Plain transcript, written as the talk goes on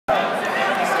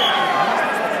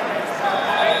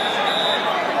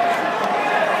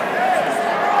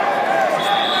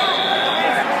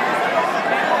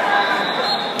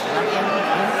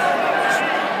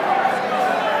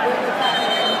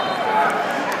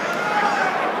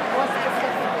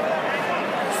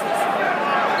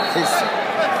his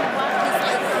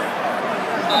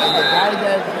and the guy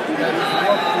that is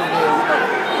working there,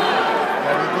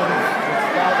 that he did his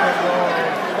father-in-law,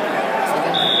 and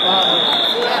then his father,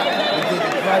 he did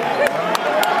the project.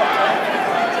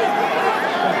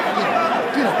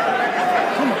 Get him.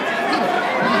 Come on, get him.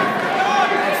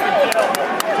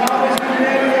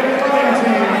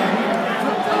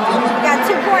 Got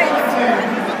 2 points.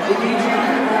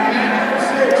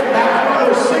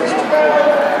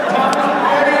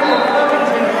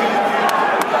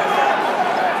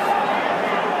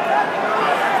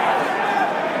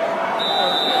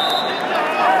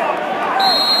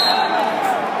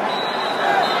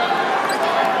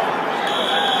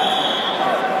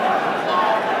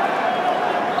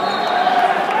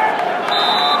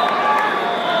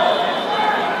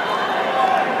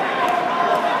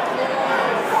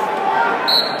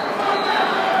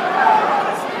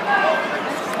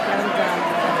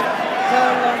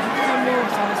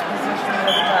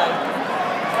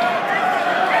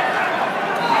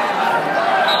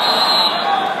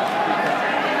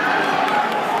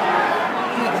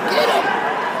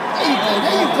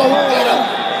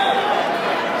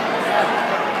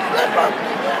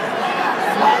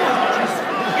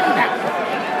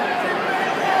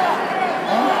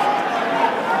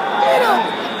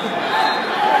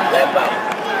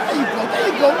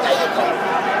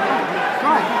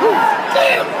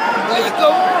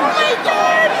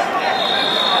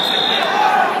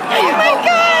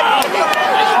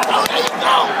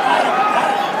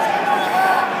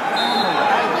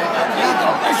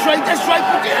 That's right,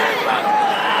 put your hand up.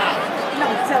 No,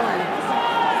 tell him.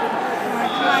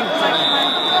 Come on.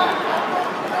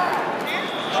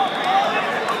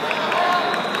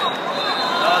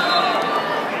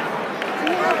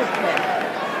 You have a kid.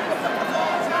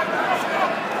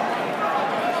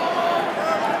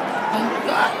 Oh,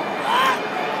 God.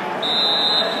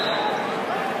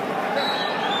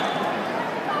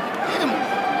 Get him.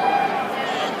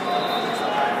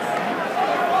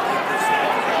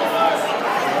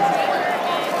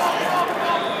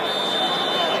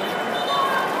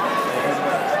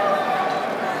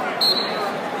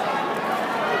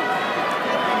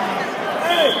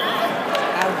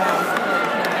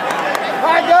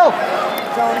 Go!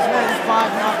 Jones wins 5-0.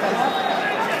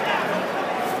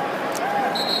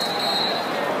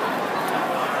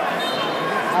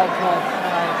 Okay,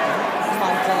 alright. Come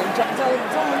on, Dylan. Dylan,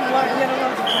 you're going to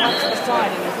run to the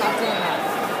side and he's not doing that.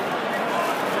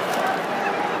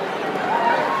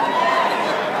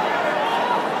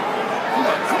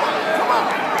 Come on.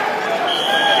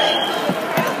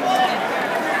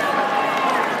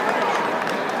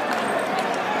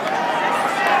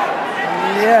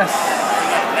 Yes.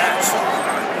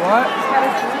 What? He's got to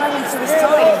drive him to the side.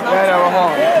 He's not Yeah, we're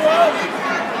home.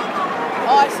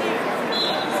 Oh, I see you.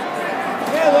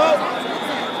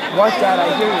 What, Dad? I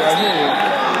hear you.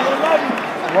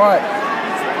 What?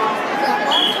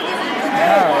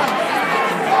 No.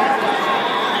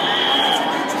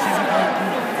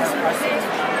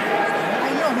 I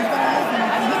know, he's going to open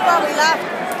it. He probably left.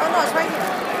 Oh, no, it's right here.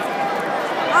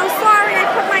 I'm sorry, I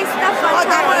put my stuff on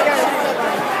top of yours.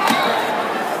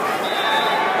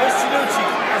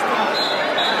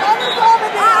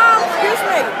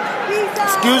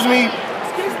 Excuse me.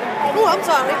 Excuse me. Oh, I'm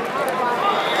sorry.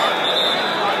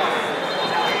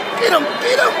 Get him. No.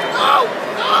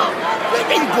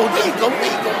 There you go.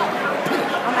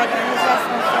 I'm making his ass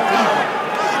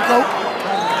Go.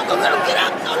 Don't let him get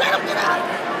up. Don't let him get up.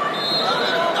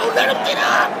 There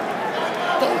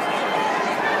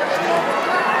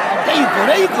you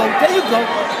go.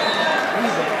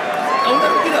 Don't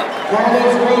let him get up.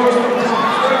 Carlos Rhodes from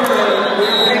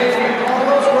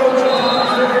Carlos Rhodes from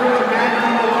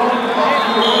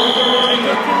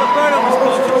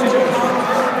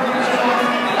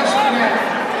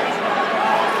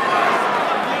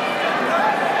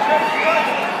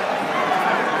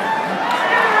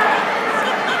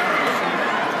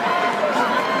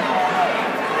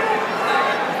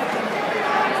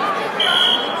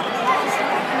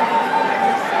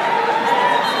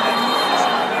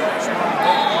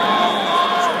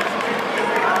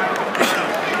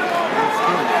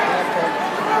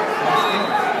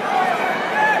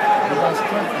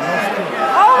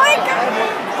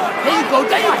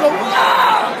There you go.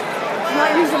 Ah! He's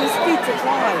not using his feet to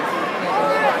drive.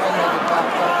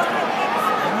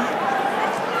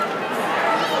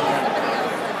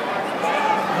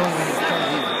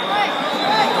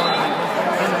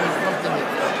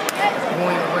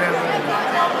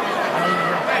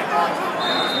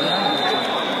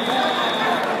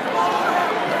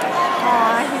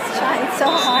 Aw, he's trying so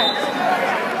hard.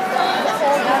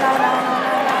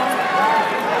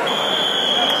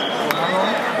 No.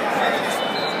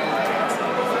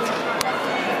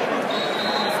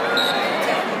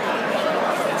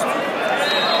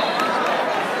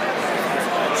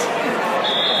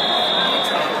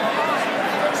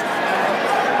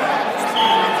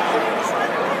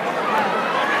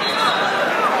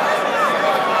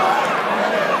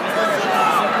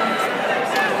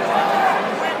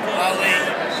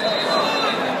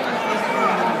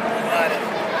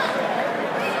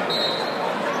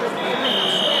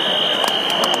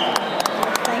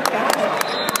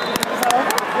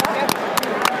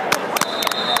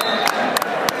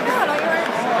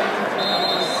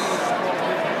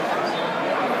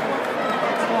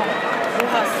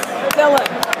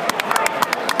 Dylan.